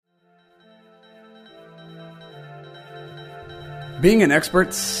Being an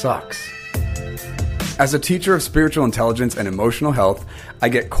expert sucks. As a teacher of spiritual intelligence and emotional health, I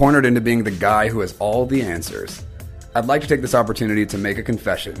get cornered into being the guy who has all the answers. I'd like to take this opportunity to make a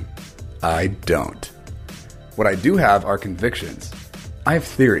confession. I don't. What I do have are convictions. I have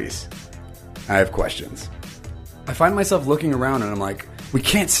theories. I have questions. I find myself looking around and I'm like, we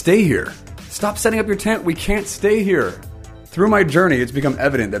can't stay here. Stop setting up your tent. We can't stay here. Through my journey, it's become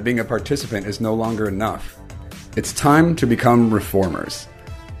evident that being a participant is no longer enough. It's time to become reformers.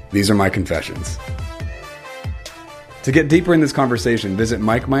 These are my confessions. To get deeper in this conversation, visit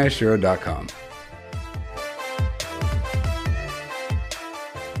MikeMiyashiro.com.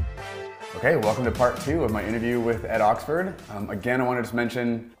 Okay, welcome to part 2 of my interview with Ed Oxford. Again, I wanted to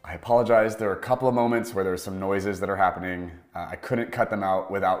mention, I apologize. There are a couple of moments where there's some noises that are happening. I couldn't cut them out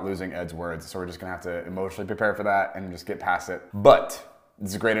without losing Ed's words, so we're just gonna have to emotionally prepare for that and just get past it. But this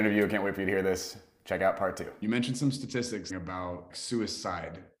is a great interview. I can't wait for you to hear this. Check out part 2. You mentioned some statistics about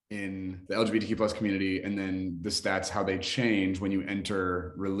suicide in the LGBTQ plus community, and then the stats, how they change when you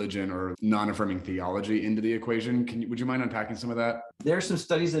enter religion or non-affirming theology into the equation. Would you mind unpacking some of that? There are some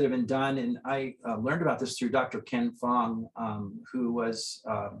studies that have been done, and I learned about this through Dr. Ken Fong, who was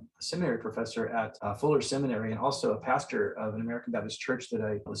a seminary professor at Fuller Seminary and also a pastor of an American Baptist church that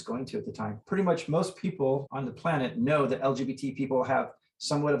I was going to at the time. Pretty much most people on the planet know that LGBT people have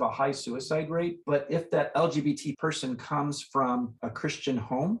somewhat of a high suicide rate, but if that LGBT person comes from a Christian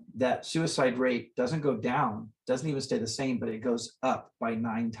home, that suicide rate doesn't go down, doesn't even stay the same, but it goes up by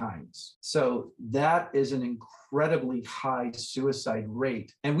 9 times. So that is an incredibly high suicide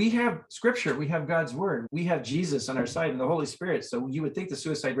rate. And we have scripture, we have God's word, we have Jesus on our side and the Holy Spirit. So you would think the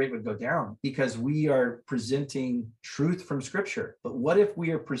suicide rate would go down because we are presenting truth from scripture. But what if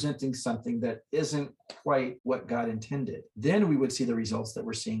we are presenting something that isn't quite what God intended? Then we would see the results that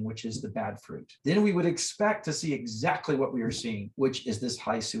we're seeing, which is the bad fruit. Then we would expect to see exactly what we are seeing, which is this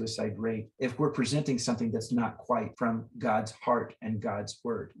high suicide rate, if we're presenting something that's not quite from God's heart and God's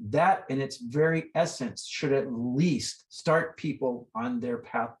word. That in its very essence should at least start people on their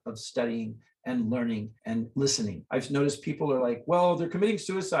path of studying and learning and listening. I've noticed people are like, well, they're committing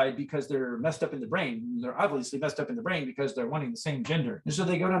suicide because they're messed up in the brain. They're obviously messed up in the brain because they're wanting the same gender. And so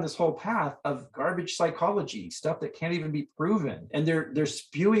they go down this whole path of garbage psychology, stuff that can't even be proven. And they're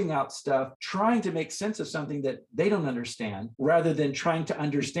spewing out stuff, trying to make sense of something that they don't understand, rather than trying to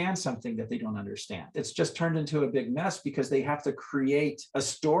understand something that they don't understand. It's just turned into a big mess because they have to create a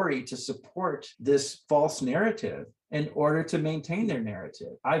story to support this false narrative in order to maintain their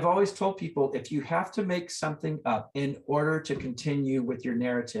narrative. I've always told people, if you have to make something up in order to continue with your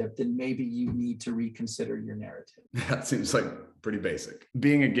narrative, then maybe you need to reconsider your narrative. That seems like pretty basic.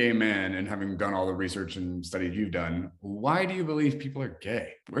 Being a gay man and having done all the research and studies you've done, why do you believe people are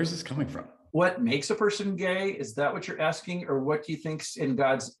gay? Where's this coming from? What makes a person gay? Is that what you're asking? Or what do you think's in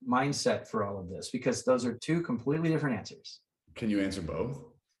God's mindset for all of this? Because those are 2 completely different answers. Can you answer both?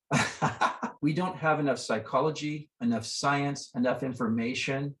 We don't have enough psychology, enough science, enough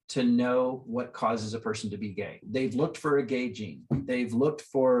information to know what causes a person to be gay. They've looked for a gay gene. They've looked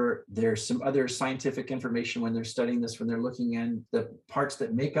for, there's some other scientific information when they're studying this, when they're looking in the parts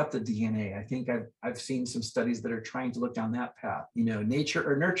that make up the DNA. I think I've seen some studies that are trying to look down that path. You know, nature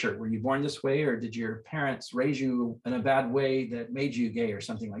or nurture. Were you born this way, or did your parents raise you in a bad way that made you gay or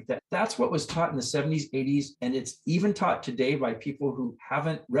something like that? That's what was taught in the 70s, 80s, and it's even taught today by people who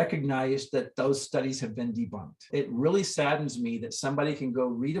haven't recognized that those studies have been debunked. It really saddens me that somebody can go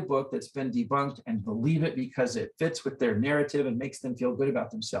read a book that's been debunked and believe it because it fits with their narrative and makes them feel good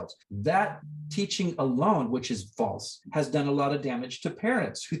about themselves. That teaching alone, which is false, has done a lot of damage to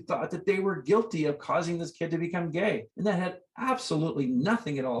parents who thought that they were guilty of causing this kid to become gay. And that had absolutely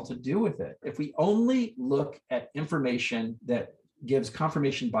nothing at all to do with it. If we only look at information that gives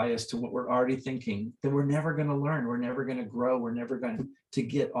confirmation bias to what we're already thinking, then we're never going to learn. We're never going to grow. We're never going to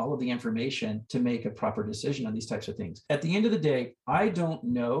get all of the information to make a proper decision on these types of things. At the end of the day, I don't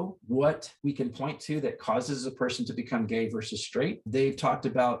know what we can point to that causes a person to become gay versus straight. They've talked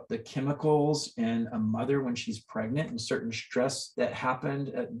about the chemicals in a mother when she's pregnant, and certain stress that happened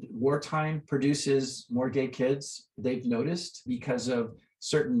at wartime produces more gay kids, they've noticed, because of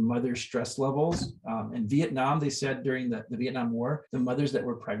certain mother stress levels. In Vietnam, they said during the Vietnam War, the mothers that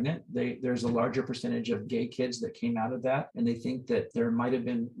were pregnant, there's a larger percentage of gay kids that came out of that. And they think that there might have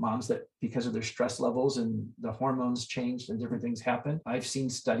been moms that, because of their stress levels and the hormones changed and different things happen. I've seen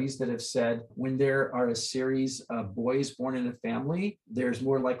studies that have said when there are a series of boys born in a family, there's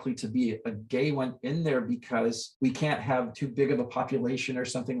more likely to be a gay one in there because we can't have too big of a population or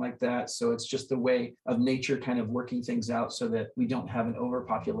something like that. So it's just the way of nature kind of working things out so that we don't have an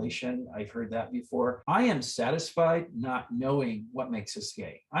overpopulation. I've heard that before. I am satisfied not knowing what makes us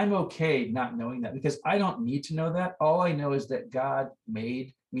gay. I'm okay not knowing that because I don't need to know that. All I know is that God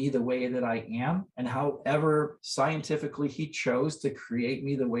made me the way that I am, and however scientifically he chose to create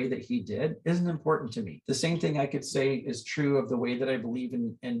me the way that he did isn't important to me. The same thing I could say is true of the way that I believe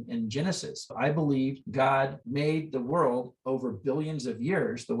in Genesis. I believe God made the world over billions of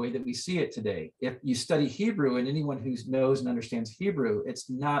years the way that we see it today. If you study Hebrew, and anyone who knows and understands Hebrew, it's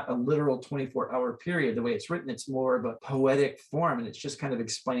not a literal 24-hour period the way it's written. It's more of a poetic form, and it's just kind of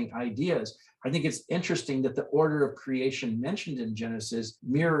explaining ideas. I think it's interesting that the order of creation mentioned in Genesis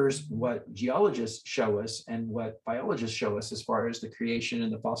mirrors what geologists show us and what biologists show us as far as the creation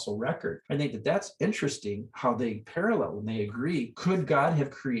and the fossil record. I think that that's interesting how they parallel and they agree. Could God have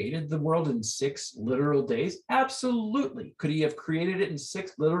created the world in 6 literal days? Absolutely. Could he have created it in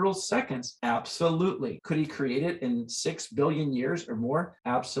 6 literal seconds? Absolutely. Could he create it in 6 billion years or more?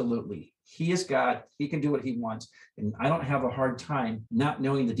 Absolutely. He is God. He can do what he wants. And I don't have a hard time not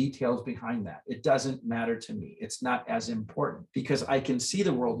knowing the details behind that. It doesn't matter to me. It's not as important because I can see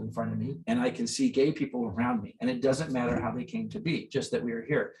the world in front of me and I can see gay people around me. And it doesn't matter how they came to be, just that we are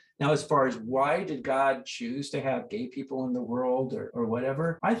here. Now, as far as why did God choose to have gay people in the world or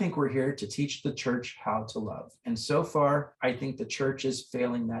whatever, I think we're here to teach the church how to love. And so far, I think the church is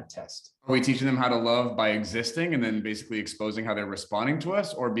failing that test. Are we teaching them how to love by existing and then basically exposing how they're responding to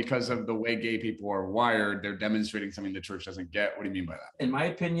us? Or because of the way gay people are wired, they're demonstrating something the church doesn't get? What do you mean by that? In my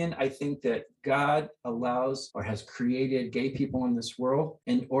opinion, I think that God allows or has created gay people in this world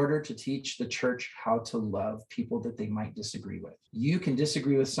in order to teach the church how to love people that they might disagree with. You can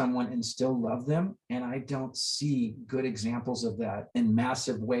disagree with someone and still love them. And I don't see good examples of that in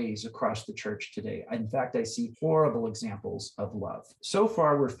massive ways across the church today. In fact, I see horrible examples of love. So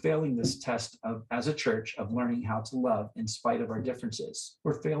far, we're failing this test of, as a church, of learning how to love in spite of our differences.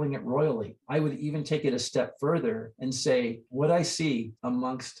 We're failing it royally. I would even take it a step further and say, what I see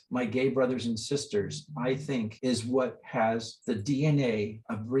amongst my gay brothers and sisters, I think, is what has the DNA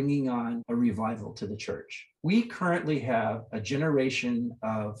of bringing on a revival to the church. We currently have a generation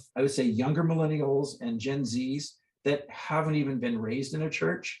of, I would say, younger millennials and Gen Zs that haven't even been raised in a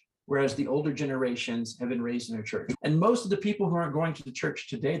church, whereas the older generations have been raised in a church. And most of the people who aren't going to the church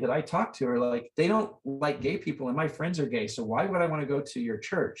today that I talk to are like, they don't like gay people and my friends are gay. So why would I want to go to your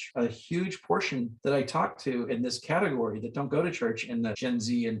church? A huge portion that I talk to in this category that don't go to church in the Gen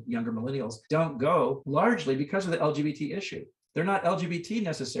Z and younger millennials don't go largely because of the LGBT issue. They're not LGBT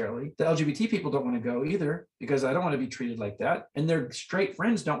necessarily. The LGBT people don't want to go either because I don't want to be treated like that. And their straight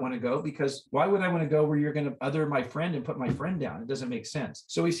friends don't want to go because why would I want to go where you're going to other my friend and put my friend down? It doesn't make sense.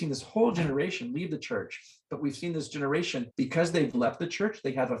 So we've seen this whole generation leave the church, but we've seen this generation, because they've left the church,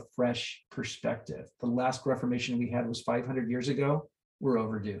 they have a fresh perspective. The last Reformation we had was 500 years ago. We're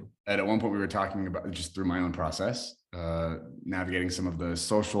overdue. And at one point we were talking about, just through my own process, navigating some of the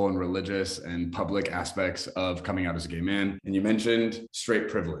social and religious and public aspects of coming out as a gay man. And you mentioned straight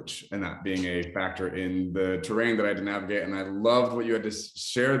privilege and that being a factor in the terrain that I had to navigate. And I loved what you had to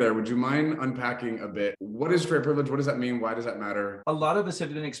share there. Would you mind unpacking a bit? What is straight privilege? What does that mean? Why does that matter? A lot of us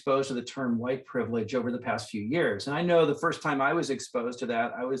have been exposed to the term white privilege over the past few years. And I know the first time I was exposed to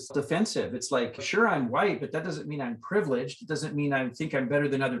that, I was defensive. It's like, sure, I'm white, but that doesn't mean I'm privileged. It doesn't mean I think I'm better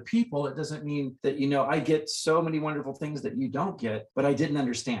than other people. It doesn't mean that, I get so many wonderful things that you don't get, but I didn't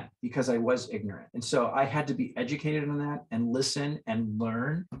understand because I was ignorant. And so I had to be educated on that and listen and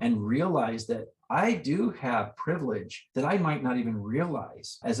learn and realize that I do have privilege that I might not even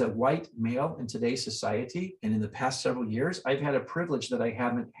realize. As a white male in today's society, and in the past several years, I've had a privilege that I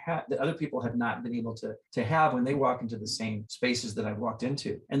haven't had, that other people have not been able to have when they walk into the same spaces that I've walked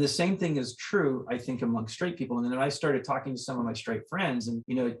into. And the same thing is true, I think, among straight people. And then I started talking to some of my straight friends, and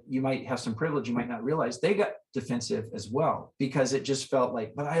you might have some privilege you might not realize. They got defensive as well because it just felt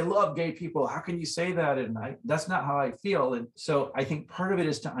like, but I love gay people. How can you say that? And that's not how I feel. And so I think part of it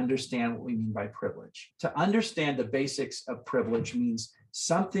is to understand what we mean by privilege. To understand the basics of privilege means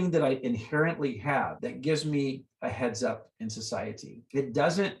something that I inherently have that gives me a heads up in society. It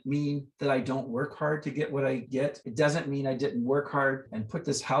doesn't mean that I don't work hard to get what I get. It doesn't mean I didn't work hard and put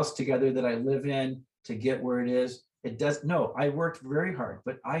this house together that I live in to get where it is. It does. No, I worked very hard,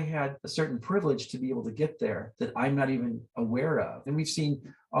 but I had a certain privilege to be able to get there that I'm not even aware of. And we've seen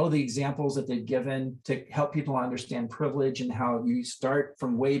all of the examples that they've given to help people understand privilege and how you start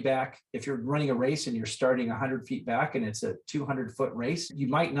from way back. If you're running a race and you're starting 100 feet back and it's a 200-foot race, you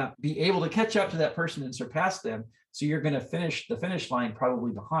might not be able to catch up to that person and surpass them, So you're going to finish the finish line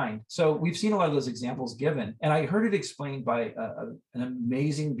probably behind. So we've seen a lot of those examples given. And I heard it explained by an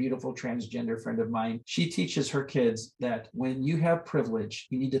amazing, beautiful transgender friend of mine. She teaches her kids that when you have privilege,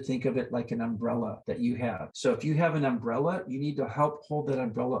 you need to think of it like an umbrella that you have. So if you have an umbrella, you need to help hold that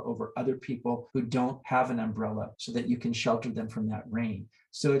umbrella over other people who don't have an umbrella so that you can shelter them from that rain.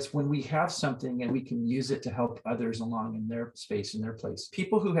 So it's when we have something and we can use it to help others along in their space, in their place.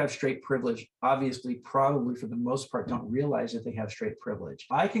 People who have straight privilege, obviously, probably for the most part, don't realize that they have straight privilege.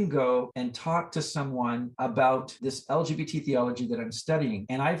 I can go and talk to someone about this LGBT theology that I'm studying.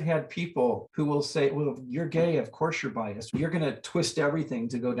 And I've had people who will say, well, you're gay, of course you're biased. You're going to twist everything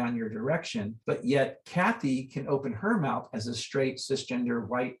to go down your direction. But yet Kathy can open her mouth as a straight, cisgender,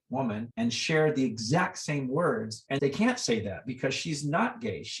 white woman and share the exact same words. And they can't say that because she's not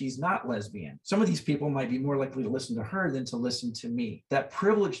gay. She's not lesbian. Some of these people might be more likely to listen to her than to listen to me. That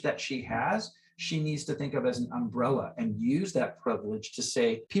privilege that she has, she needs to think of as an umbrella and use that privilege to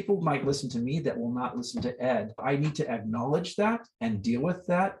say, people might listen to me that will not listen to Ed. I need to acknowledge that and deal with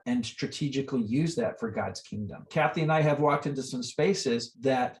that and strategically use that for God's kingdom. Kathy and I have walked into some spaces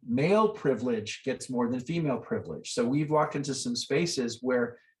that male privilege gets more than female privilege. So we've walked into some spaces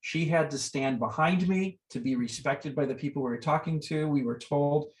where she had to stand behind me to be respected by the people we were talking to. We were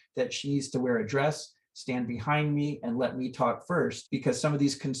told that she needs to wear a dress, stand behind me, and let me talk first, because some of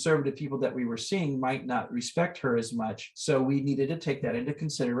these conservative people that we were seeing might not respect her as much. So we needed to take that into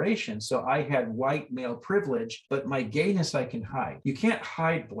consideration. So I had white male privilege, but my gayness I can hide. You can't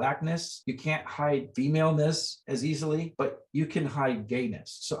hide blackness. You can't hide femaleness as easily, but you can hide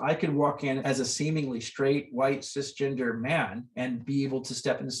gayness. So I could walk in as a seemingly straight, white, cisgender man and be able to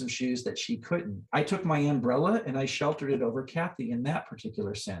step into some shoes that she couldn't. I took my umbrella and I sheltered it over Kathy in that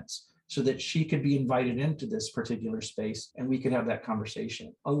particular sense, so that she could be invited into this particular space and we could have that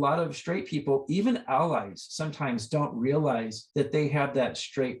conversation. A lot of straight people, even allies, sometimes don't realize that they have that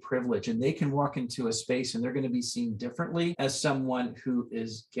straight privilege and they can walk into a space and they're going to be seen differently as someone who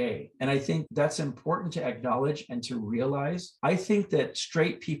is gay. And I think that's important to acknowledge and to realize. I think that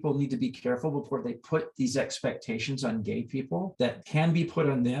straight people need to be careful before they put these expectations on gay people that can be put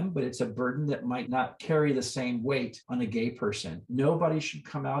on them, but it's a burden that might not carry the same weight on a gay person. Nobody should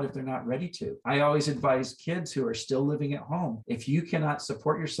come out if they're not ready to. I always advise kids who are still living at home, if you cannot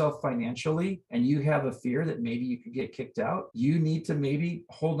support yourself financially and you have a fear that maybe you could get kicked out, you need to maybe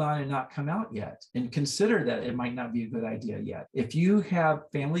hold on and not come out yet and consider that it might not be a good idea yet. If you have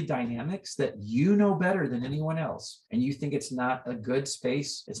family dynamics that you know better than anyone else and you think it's not a good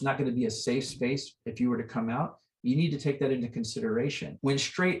space, it's not going to be a safe space if you were to come out, you need to take that into consideration. When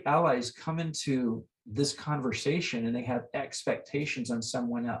straight allies come into this conversation and they have expectations on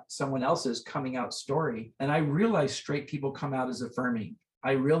someone else's coming out story. And I realize straight people come out as affirming.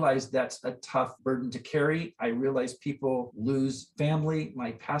 I realize that's a tough burden to carry. I realize people lose family.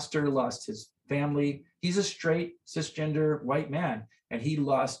 My pastor lost his family. He's a straight cisgender white man, and he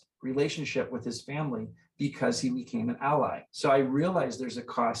lost relationship with his family because he became an ally. So I realize there's a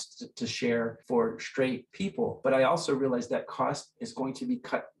cost to share for straight people, but I also realize that cost is going to be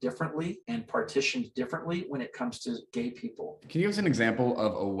cut differently and partitioned differently when it comes to gay people. Can you give us an example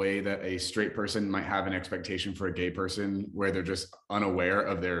of a way that a straight person might have an expectation for a gay person where they're just unaware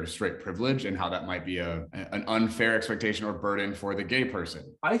of their straight privilege and how that might be an unfair expectation or burden for the gay person?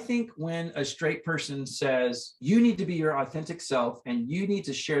 I think when a straight person says, you need to be your authentic self and you need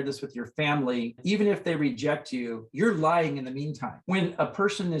to share this with your family, even if they reject you, you're lying in the meantime. When a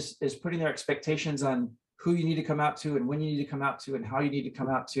person is putting their expectations on who you need to come out to and when you need to come out to and how you need to come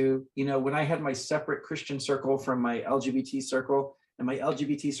out to, when I had my separate Christian circle from my LGBT circle, and my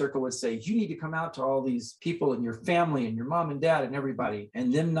LGBT circle would say, you need to come out to all these people and your family and your mom and dad and everybody.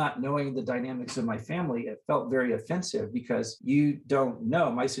 And them not knowing the dynamics of my family, it felt very offensive because you don't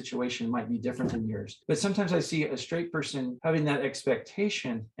know. My situation might be different than yours. But sometimes I see a straight person having that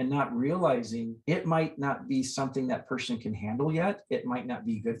expectation and not realizing it might not be something that person can handle yet. It might not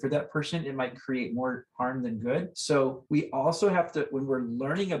be good for that person. It might create more harm than good. So we also have to, when we're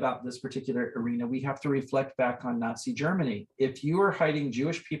learning about this particular arena, we have to reflect back on Nazi Germany. If you are hiding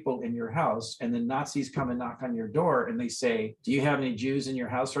Jewish people in your house and the Nazis come and knock on your door and they say, do you have any Jews in your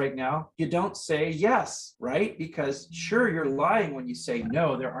house right now? You don't say yes, right? Because sure, you're lying when you say,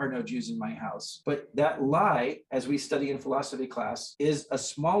 no, there are no Jews in my house. But that lie, as we study in philosophy class, is a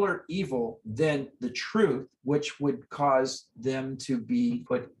smaller evil than the truth, which would cause them to be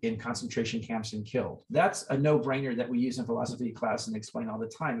put in concentration camps and killed. That's a no-brainer that we use in philosophy class and explain all the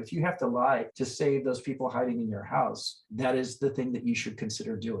time. If you have to lie to save those people hiding in your house, that is the thing that you should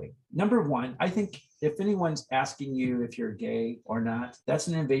consider doing. Number one, I think if anyone's asking you if you're gay or not, that's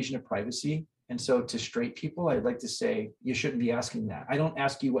an invasion of privacy. And so to straight people, I'd like to say, you shouldn't be asking that. I don't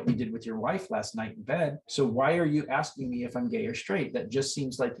ask you what you did with your wife last night in bed. So why are you asking me if I'm gay or straight? That just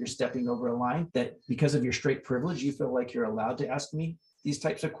seems like you're stepping over a line that because of your straight privilege, you feel like you're allowed to ask me these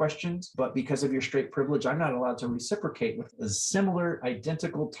types of questions, but because of your straight privilege, I'm not allowed to reciprocate with a similar,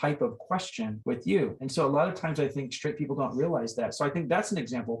 identical type of question with you. And so a lot of times I think straight people don't realize that. So I think that's an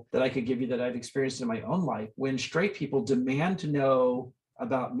example that I could give you that I've experienced in my own life when straight people demand to know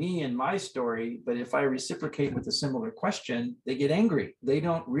about me and my story, but if I reciprocate with a similar question, they get angry. They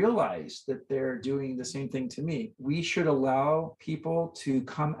don't realize that they're doing the same thing to me. We should allow people to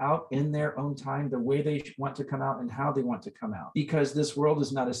come out in their own time, the way they want to come out and how they want to come out, because this world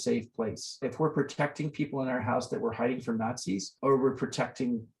is not a safe place. If we're protecting people in our house that we're hiding from Nazis, or we're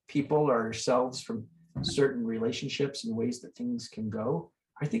protecting people or ourselves from certain relationships and ways that things can go,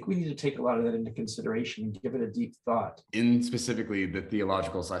 I think we need to take a lot of that into consideration and give it a deep thought. In specifically the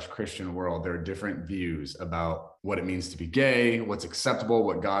theological/Christian world, there are different views about what it means to be gay, what's acceptable,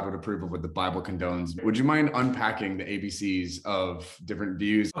 what God would approve of, what the Bible condones. Would you mind unpacking the ABCs of different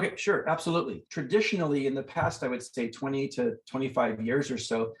views? Okay, sure, absolutely. Traditionally, in the past, I would say 20 to 25 years or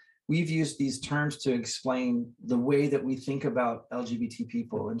so, we've used these terms to explain the way that we think about LGBT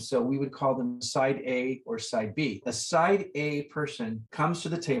people. And so we would call them side A or side B. A side A person comes to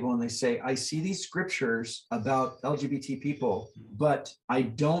the table and they say, I see these scriptures about LGBT people, but I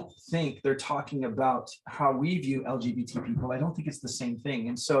don't think they're talking about how we view LGBT people. I don't think it's the same thing.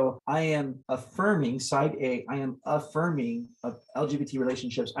 And so I am affirming, side A, I am affirming of LGBT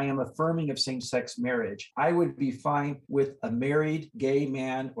relationships. I am affirming of same-sex marriage. I would be fine with a married gay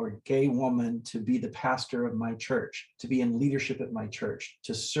man or gay woman to be the pastor of my church, to be in leadership at my church,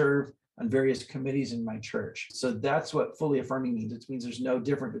 to serve on various committees in my church. So that's what fully affirming means. It means there's no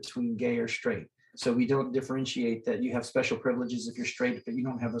difference between gay or straight. So we don't differentiate that you have special privileges if you're straight, but you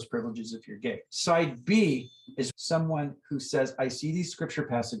don't have those privileges if you're gay. Side B is someone who says, I see these scripture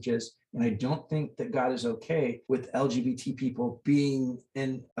passages and I don't think that God is okay with LGBT people being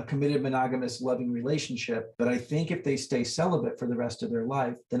in a committed, monogamous, loving relationship. But I think if they stay celibate for the rest of their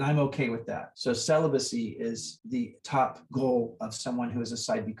life, then I'm okay with that. So celibacy is the top goal of someone who is a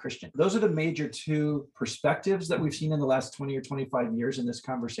side B Christian. Those are the major two perspectives that we've seen in the last 20 or 25 years in this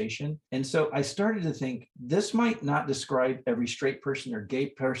conversation. And so I started to think this might not describe every straight person or gay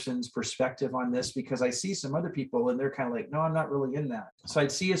person's perspective on this, because I see some other people and they're kind of like, no, I'm not really in that.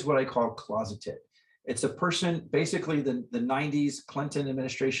 Side C is what I call closeted. It's a person, basically the 90s Clinton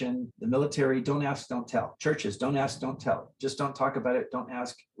administration, the military, don't ask, don't tell. Churches, don't ask, don't tell. Just don't talk about it. Don't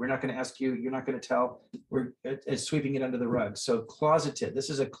ask. We're not going to ask you. You're not going to tell. It's sweeping it under the rug. So closeted,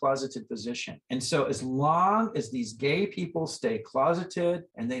 this is a closeted position. And so as long as these gay people stay closeted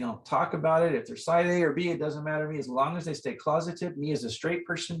and they don't talk about it, if they're side A or B, it doesn't matter to me. As long as they stay closeted, me as a straight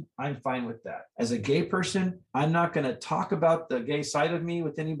person, I'm fine with that. As a gay person, I'm not going to talk about the gay side of me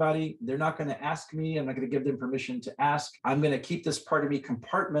with anybody. They're not going to ask me. I'm not going to give them permission to ask. I'm going to keep this part of me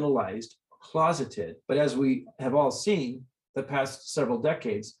compartmentalized, closeted. But as we have all seen the past several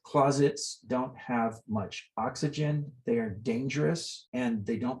decades, closets don't have much oxygen. They are dangerous and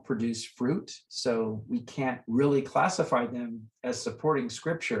they don't produce fruit. So we can't really classify them as supporting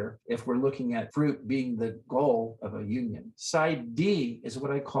scripture if we're looking at fruit being the goal of a union. Side D is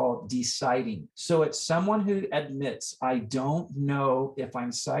what I call deciding. So it's someone who admits, I don't know if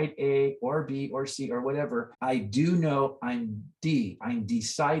I'm side A or B or C or whatever. I do know I'm D. I'm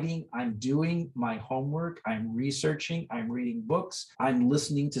deciding. I'm doing my homework. I'm researching. I'm reading books. I'm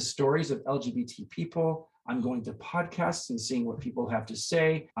listening to stories of LGBT people. I'm going to podcasts and seeing what people have to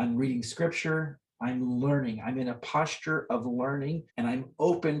say. I'm reading scripture. I'm learning. I'm in a posture of learning, and I'm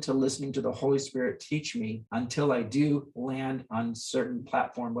open to listening to the Holy Spirit teach me until I do land on certain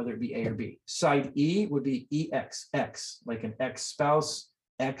platform, whether it be A or B. Side E would be EXX, like an ex-spouse,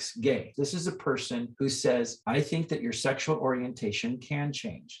 ex-gay. This is a person who says, I think that your sexual orientation can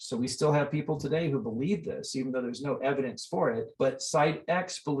change. So we still have people today who believe this, even though there's no evidence for it. But side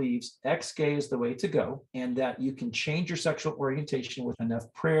X believes ex-gay is the way to go, and that you can change your sexual orientation with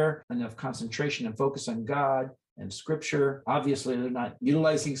enough prayer, enough concentration and focus on God and scripture. Obviously, they're not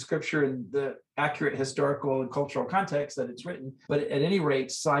utilizing scripture in the accurate historical and cultural context that it's written. But at any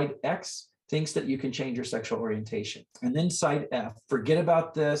rate, side X thinks that you can change your sexual orientation. And then side F, forget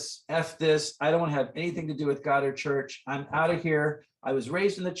about this, F this, I don't want to have anything to do with God or church. I'm out of here. I was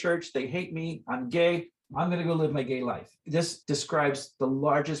raised in the church. They hate me. I'm gay. I'm going to go live my gay life. This describes the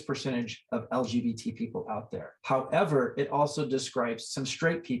largest percentage of LGBT people out there. However, it also describes some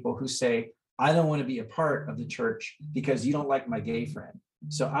straight people who say, I don't want to be a part of the church because you don't like my gay friend.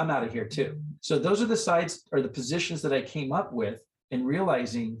 So I'm out of here too. So those are the sides or the positions that I came up with in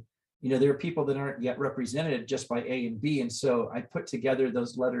realizing there are people that aren't yet represented just by A and B. And so I put together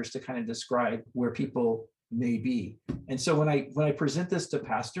those letters to kind of describe where people may be. And so when I present this to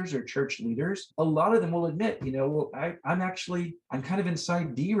pastors or church leaders, a lot of them will admit, well, I'm kind of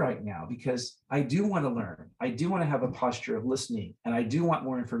inside D right now because I do want to learn. I do want to have a posture of listening, and I do want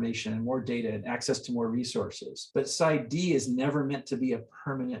more information and more data and access to more resources. But side D is never meant to be a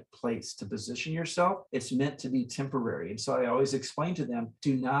permanent place to position yourself. It's meant to be temporary. And so I always explain to them,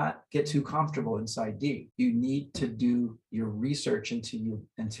 do not get too comfortable in side D. You need to do your research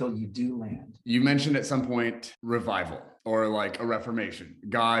until you do land. You mentioned at some point revival or like a reformation,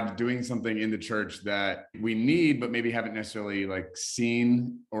 God doing something in the church that we need, but maybe haven't necessarily like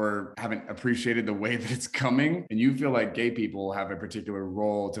seen or haven't appreciated the way that it's coming. And you feel like gay people have a particular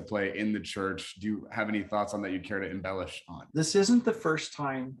role to play in the church. Do you have any thoughts on that you'd care to embellish on? This isn't the first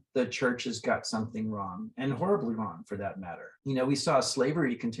time the church has got something wrong, and horribly wrong for that matter. We saw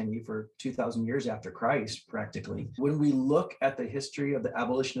slavery continue for 2,000 years after Christ, practically. When we look at the history of the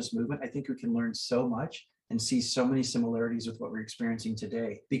abolitionist movement, I think we can learn so much and see so many similarities with what we're experiencing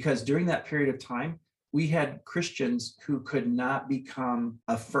today. Because during that period of time, we had Christians who could not become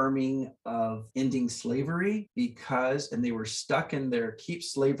affirming of ending slavery and they were stuck in their keep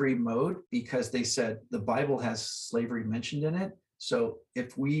slavery mode because they said the Bible has slavery mentioned in it. So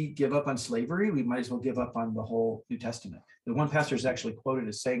if we give up on slavery, we might as well give up on the whole New Testament. The one pastor is actually quoted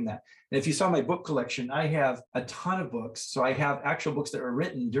as saying that. And if you saw my book collection, I have a ton of books. So I have actual books that were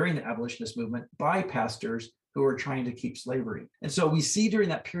written during the abolitionist movement by pastors who were trying to keep slavery. And so we see during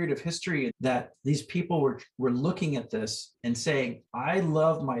that period of history that these people were looking at this and saying, I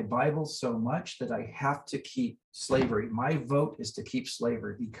love my Bible so much that I have to keep slavery. My vote is to keep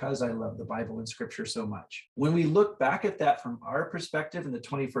slavery because I love the Bible and scripture so much. When we look back at that from our perspective in the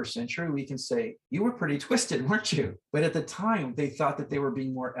 21st century, we can say, you were pretty twisted, weren't you? But at the time, they thought that they were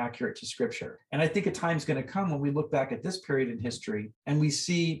being more accurate to scripture. And I think a time's going to come when we look back at this period in history and we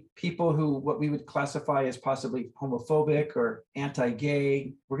see people who, what we would classify as possibly homophobic or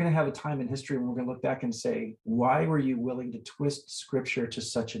anti-gay. We're going to have a time in history when we're going to look back and say, why were you willing to twist scripture to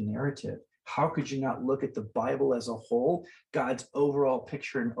such a narrative? How could you not look at the Bible as a whole, God's overall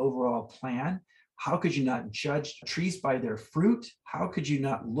picture and overall plan? How could you not judge trees by their fruit? How could you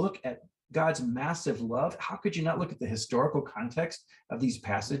not look at God's massive love? How could you not look at the historical context of these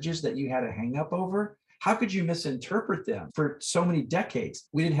passages that you had a hang up over? How could you misinterpret them for so many decades?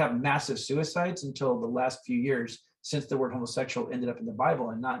 We didn't have massive suicides until the last few years since the word homosexual ended up in the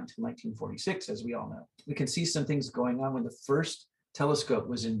Bible, and not until 1946, as we all know. We can see some things going on when the first telescope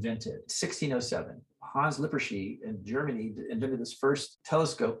was invented, 1607. Hans Lippershey in Germany invented this first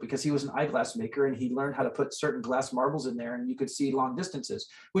telescope because he was an eyeglass maker and he learned how to put certain glass marbles in there and you could see long distances,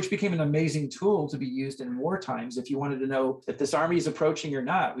 which became an amazing tool to be used in war times. If you wanted to know if this army is approaching or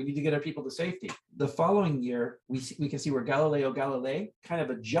not, we need to get our people to safety. The following year, we can see where Galileo Galilei kind of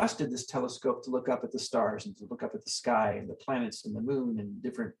adjusted this telescope to look up at the stars and to look up at the sky and the planets and the moon and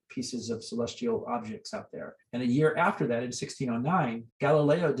different pieces of celestial objects out there. And a year after that, in 1609,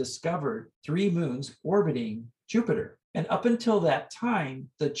 Galileo discovered 3 moons orbiting Jupiter. And up until that time,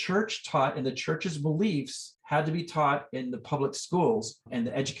 the church taught, and the church's beliefs had to be taught in the public schools and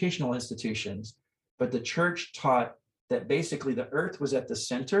the educational institutions. But the church taught that basically the earth was at the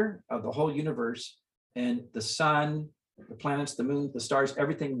center of the whole universe, and the sun, the planets, the moon, the stars,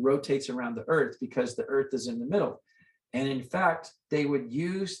 everything rotates around the earth because the earth is in the middle. And in fact, they would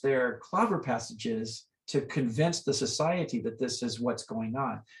use their clover passages to convince the society that this is what's going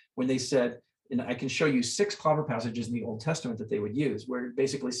on. When they said, and I can show you 6 clover passages in the Old Testament that they would use, where it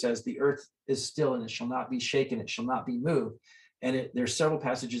basically says the earth is still and it shall not be shaken, it shall not be moved. And there's several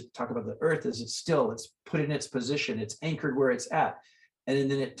passages that talk about the earth as it's still, it's put in its position, it's anchored where it's at.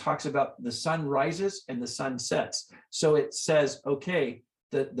 And then it talks about the sun rises and the sun sets. So it says, okay,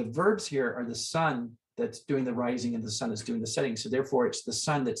 the verbs here are the sun that's doing the rising and the sun is doing the setting. So therefore it's the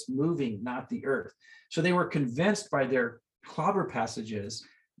sun that's moving, not the earth. So they were convinced by their clover passages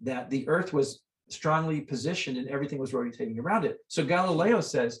that the earth was strongly positioned and everything was rotating around it. So Galileo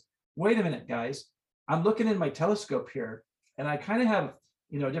says, wait a minute, guys, I'm looking in my telescope here and I kind of have,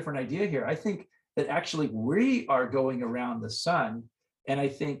 a different idea here. I think that actually we are going around the sun, and I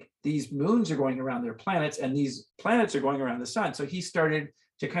think these moons are going around their planets and these planets are going around the sun. So he started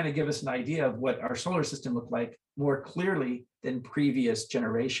to kind of give us an idea of what our solar system looked like more clearly than previous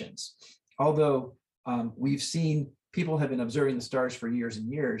generations. Although we've seen people have been observing the stars for years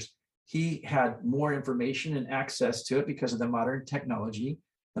and years, he had more information and access to it because of the modern technology,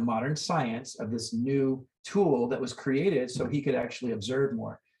 the modern science of this new tool that was created so he could actually observe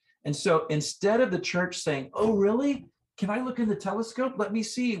more. And so instead of the church saying, oh, really? Can I look in the telescope? Let me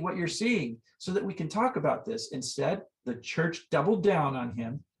see what you're seeing so that we can talk about this. Instead, the church doubled down on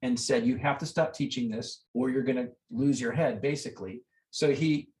him and said, you have to stop teaching this or you're going to lose your head, basically. So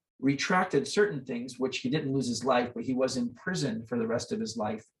he retracted certain things, which he didn't lose his life, but he was in prison for the rest of his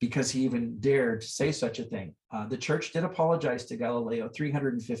life because he even dared to say such a thing. The church did apologize to Galileo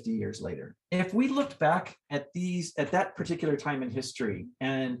 350 years later. If we looked back at that particular time in history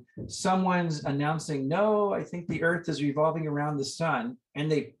and someone's announcing, no, I think the earth is revolving around the sun,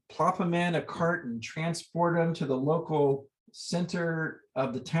 and they plop them in a cart and transport them to the local center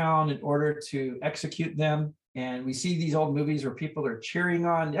of the town in order to execute them. And we see these old movies where people are cheering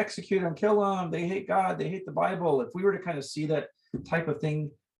on, execute them, kill them. They hate God. They hate the Bible. If we were to kind of see that type of thing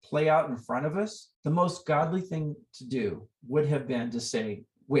play out in front of us, the most godly thing to do would have been to say,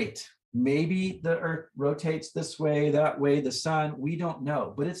 wait, maybe the earth rotates this way, that way, the sun, we don't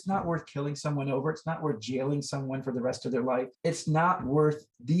know, but it's not worth killing someone over. It's not worth jailing someone for the rest of their life. It's not worth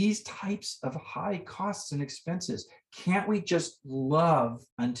these types of high costs and expenses. Can't we just love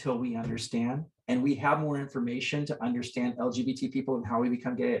until we understand? And we have more information to understand LGBT people and how we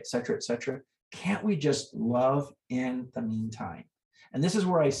become gay, et cetera, et cetera. Can't we just love in the meantime? And this is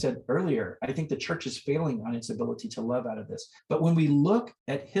where I said earlier, I think the church is failing on its ability to love out of this. But when we look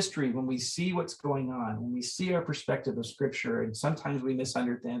at history, when we see what's going on, when we see our perspective of scripture, and sometimes we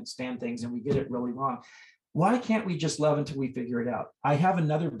misunderstand things and we get it really wrong, why can't we just love until we figure it out? I have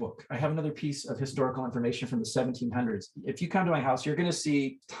another book. I have another piece of historical information from the 1700s. If you come to my house, you're going to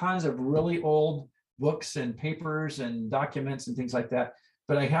see tons of really old books and papers and documents and things like that.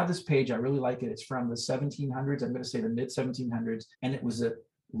 But I have this page. I really like it. It's from the 1700s. I'm going to say the mid 1700s. And it was a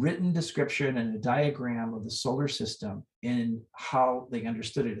written description and a diagram of the solar system and how they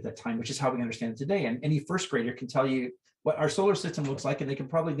understood it at that time, which is how we understand it today. And any first grader can tell you what our solar system looks like, and they can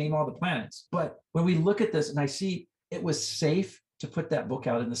probably name all the planets. But when we look at this and I see it was safe to put that book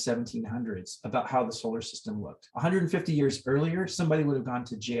out in the 1700s about how the solar system looked. 150 years earlier, somebody would have gone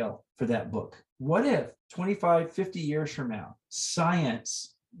to jail for that book. What if 25, 50 years from now,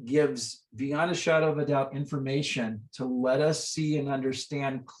 science gives beyond a shadow of a doubt information to let us see and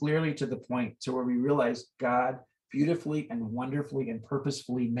understand clearly to the point to where we realize God beautifully and wonderfully and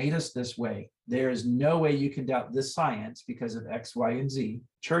purposefully made us this way. There is no way you can doubt this science because of X, Y, and Z.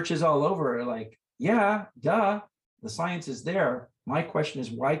 Churches all over are like, yeah, duh, the science is there. My question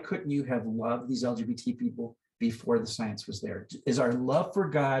is, why couldn't you have loved these LGBT people before the science was there? Is our love for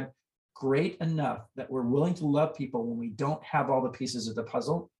God great enough that we're willing to love people when we don't have all the pieces of the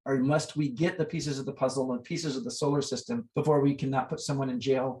puzzle? Or must we get the pieces of the puzzle and pieces of the solar system before we cannot put someone in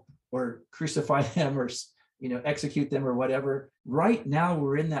jail or crucify them or execute them or whatever? Right now,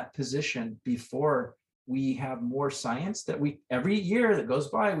 we're in that position before we have more science every year that goes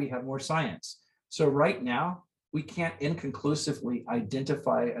by, we have more science. So right now, we can't inconclusively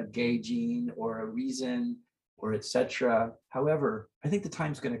identify a gay gene or a reason or et cetera. However, I think the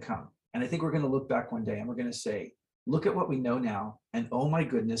time's going to come. And I think we're going to look back one day and we're going to say, look at what we know now. And oh my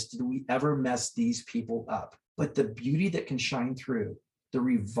goodness, did we ever mess these people up? But the beauty that can shine through, the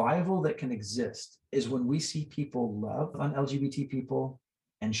revival that can exist is when we see people love on LGBT people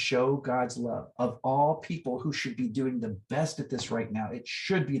and show God's love. Of all people who should be doing the best at this right now, it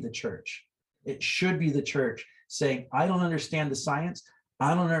should be the church. It should be the church saying, I don't understand the science.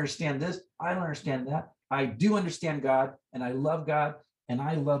 I don't understand this. I don't understand that. I do understand God and I love God and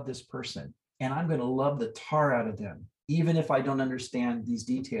I love this person. And I'm going to love the tar out of them, even if I don't understand these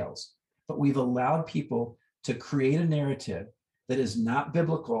details. But we've allowed people to create a narrative that is not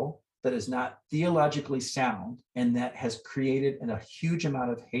biblical, that is not theologically sound, and that has created a huge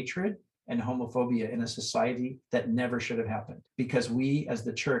amount of hatred and homophobia in a society that never should have happened, because we as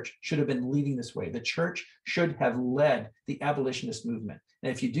the church should have been leading this way. The church should have led the abolitionist movement.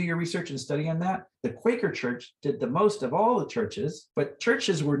 And if you do your research and study on that, the Quaker church did the most of all the churches, but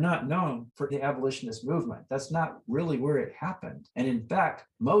churches were not known for the abolitionist movement. That's not really where it happened. And in fact,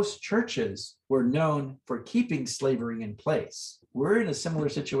 most churches were known for keeping slavery in place. We're in a similar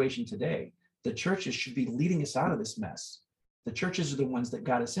situation today. The churches should be leading us out of this mess. The churches are the ones that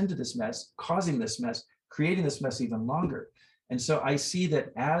got us into this mess, causing this mess, creating this mess even longer. And so I see that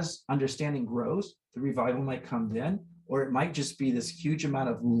as understanding grows, the revival might come then, or it might just be this huge amount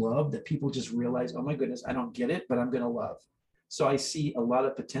of love that people just realize, oh my goodness, I don't get it, but I'm going to love. So I see a lot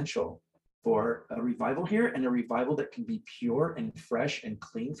of potential for a revival here, and a revival that can be pure and fresh and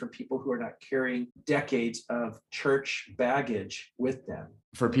clean from people who are not carrying decades of church baggage with them.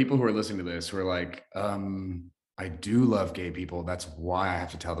 For people who are listening to this, who are like, I do love gay people. That's why I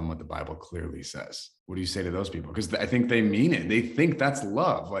have to tell them what the Bible clearly says. What do you say to those people? Because I think they mean it. They think that's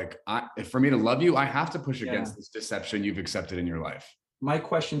love. Like, for me to love you, I have to push against this deception you've accepted in your life. My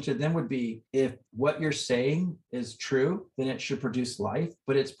question to them would be, if what you're saying is true, then it should produce life,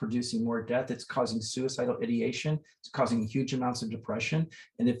 but it's producing more death. It's causing suicidal ideation. It's causing huge amounts of depression.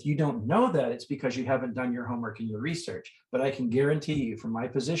 And if you don't know that, it's because you haven't done your homework and your research. But I can guarantee you, from my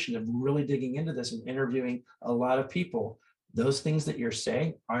position of really digging into this and interviewing a lot of people, those things that you're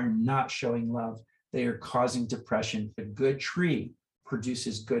saying are not showing love. They are causing depression. A good tree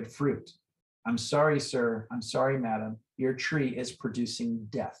produces good fruit. I'm sorry, sir. I'm sorry, madam. Your tree is producing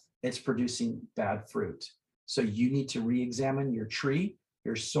death. It's producing bad fruit. So you need to re-examine your tree,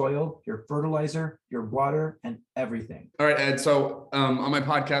 your soil, your fertilizer, your water, and everything. All right, Ed. So on my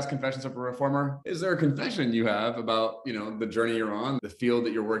podcast, Confessions of a Reformer, is there a confession you have about, the journey you're on, the field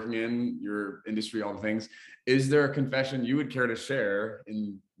that you're working in, your industry, all the things? Is there a confession you would care to share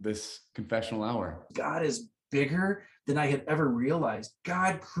in this confessional hour? God is bigger than I had ever realized.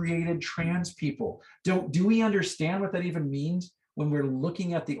 God created trans people. Do we understand what that even means when we're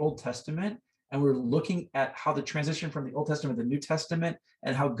looking at the Old Testament and we're looking at how the transition from the Old Testament to the New Testament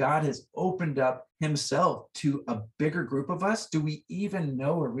and how God has opened up himself to a bigger group of us? Do we even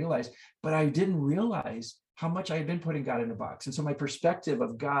know or realize? But I didn't realize how much I had been putting God in a box. And so my perspective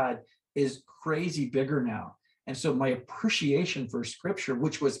of God is crazy bigger now. And so my appreciation for scripture,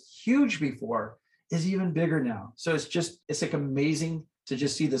 which was huge before, is even bigger now. So it's like amazing to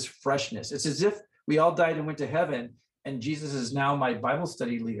just see this freshness. It's as if we all died and went to heaven and Jesus is now my Bible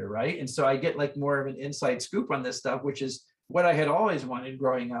study leader, right? And so I get like more of an inside scoop on this stuff, which is what I had always wanted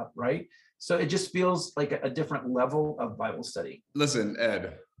growing up, right? So it just feels like a different level of Bible study. Listen,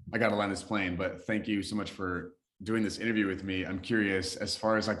 Ed, I got to land this plane, but thank you so much for doing this interview with me. I'm curious, as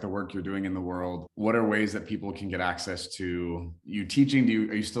far as like the work you're doing in the world, what are ways that people can get access to you teaching?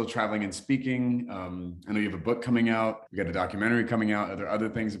 Are you still traveling and speaking? I know you have a book coming out. You got a documentary coming out. Are there other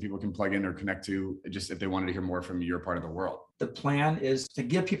things that people can plug in or connect to, just if they wanted to hear more from your part of the world? The plan is to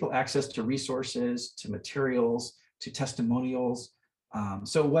give people access to resources, to materials, to testimonials.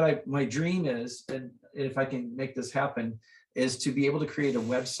 So my dream is, and if I can make this happen, is to be able to create a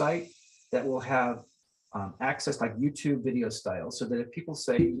website that will have access like YouTube video style, so that if people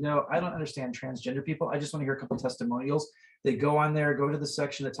say, I don't understand transgender people, I just want to hear a couple testimonials, they go on there, go to the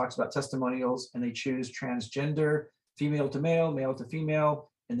section that talks about testimonials, and they choose transgender, female to male, male to female,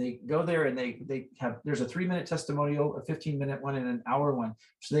 and they go there and there's a 3-minute testimonial, a 15-minute one, and an hour one,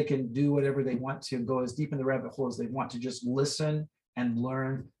 so they can do whatever they want to, go as deep in the rabbit hole as they want to, just listen and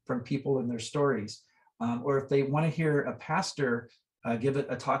learn from people and their stories. Or if they want to hear a pastor give it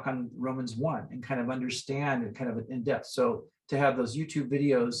a talk on Romans 1 and kind of understand and kind of in depth. So to have those YouTube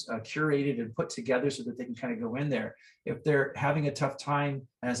videos curated and put together so that they can kind of go in there. If they're having a tough time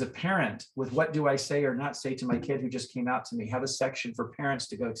as a parent with what do I say or not say to my kid who just came out to me, have a section for parents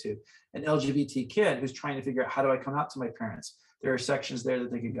to go to. An LGBT kid who's trying to figure out, how do I come out to my parents? There are sections there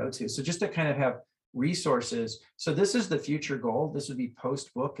that they could go to. So just to kind of have resources. So this is the future goal. This would be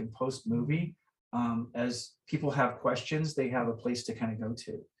post book and post movie. As people have questions, they have a place to kind of go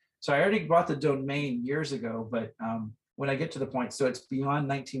to. So I already bought the domain years ago, but when I get to the point, so it's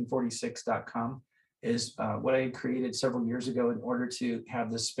beyond1946.com is what I had created several years ago in order to have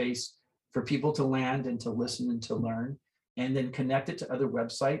the space for people to land and to listen and to learn, and then connect it to other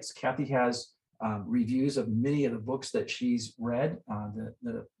websites. Kathy has reviews of many of the books that she's read,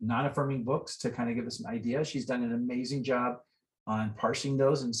 the non-affirming books, to kind of give us an idea. She's done an amazing job on parsing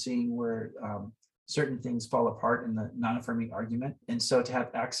those and seeing where certain things fall apart in the non-affirming argument. And so to have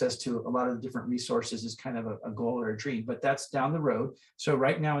access to a lot of the different resources is kind of a goal or a dream, but that's down the road. So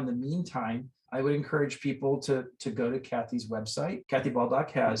right now, in the meantime, I would encourage people to go to Kathy's website. Kathy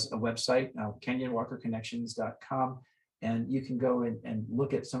Baldock has a website, CanyonWalkerConnections.com, and you can go and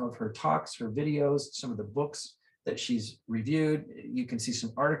look at some of her talks, her videos, some of the books that she's reviewed. You can see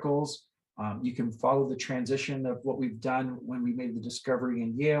some articles. You can follow the transition of what we've done when we made the discovery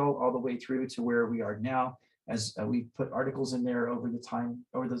in Yale all the way through to where we are now, as we put articles in there over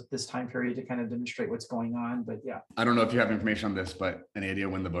this time period to kind of demonstrate what's going on. But yeah. I don't know if you have information on this, but any idea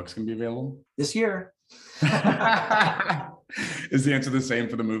when the books can be available? This year. Is the answer the same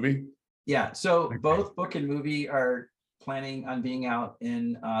for the movie? Yeah. So okay. Both book and movie are planning on being out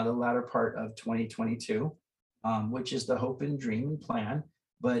in the latter part of 2022, which is the hope and dream and plan.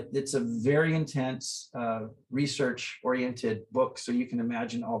 But it's a very intense research-oriented book, so you can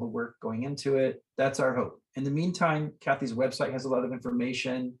imagine all the work going into it. That's our hope. In the meantime, Kathy's website has a lot of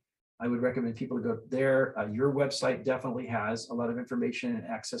information. I would recommend people to go there. Your website definitely has a lot of information and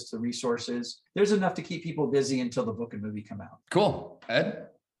access to resources. There's enough to keep people busy until the book and movie come out. Cool. Ed,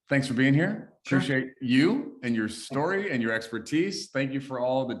 thanks for being here. Sure. Appreciate you and your story and your expertise. Thank you for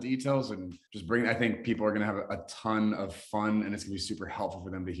all the details and just I think people are going to have a ton of fun, and it's going to be super helpful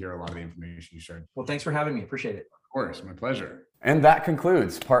for them to hear a lot of the information you shared. Well, thanks for having me. Appreciate it. Of course, my pleasure. And that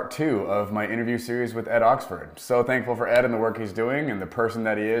concludes part 2 of my interview series with Ed Oxford. So thankful for Ed and the work he's doing and the person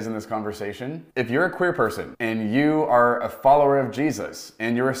that he is in this conversation. If you're a queer person and you are a follower of Jesus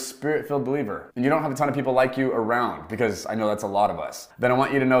and you're a spirit-filled believer and you don't have a ton of people like you around, because I know that's a lot of us, then I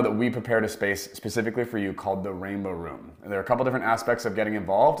want you to know that we prepared a space specifically for you called the Rainbow Room. There are a couple different aspects of getting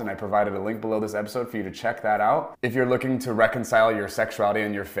involved, and I provided a link below this episode for you to check that out. If you're looking to reconcile your sexuality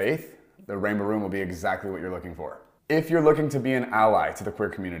and your faith, the Rainbow Room will be exactly what you're looking for. If you're looking to be an ally to the queer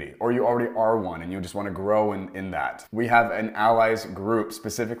community, or you already are one and you just want to grow in that, we have an allies group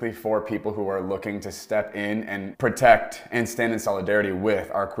specifically for people who are looking to step in and protect and stand in solidarity with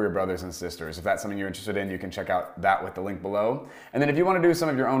our queer brothers and sisters. If that's something you're interested in, you can check out that with the link below. And then if you want to do some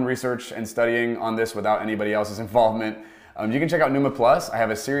of your own research and studying on this without anybody else's involvement, you can check out Pneuma Plus. I have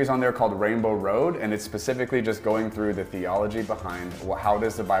a series on there called Rainbow Road, and it's specifically just going through the theology behind how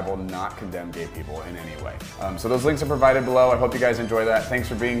does the Bible not condemn gay people in any way. So those links are provided below. I hope you guys enjoy that. Thanks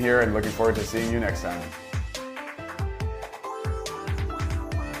for being here, and looking forward to seeing you next time.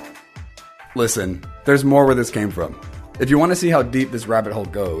 Listen, there's more where this came from. If you want to see how deep this rabbit hole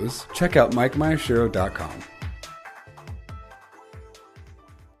goes, check out MikeMyashiro.com.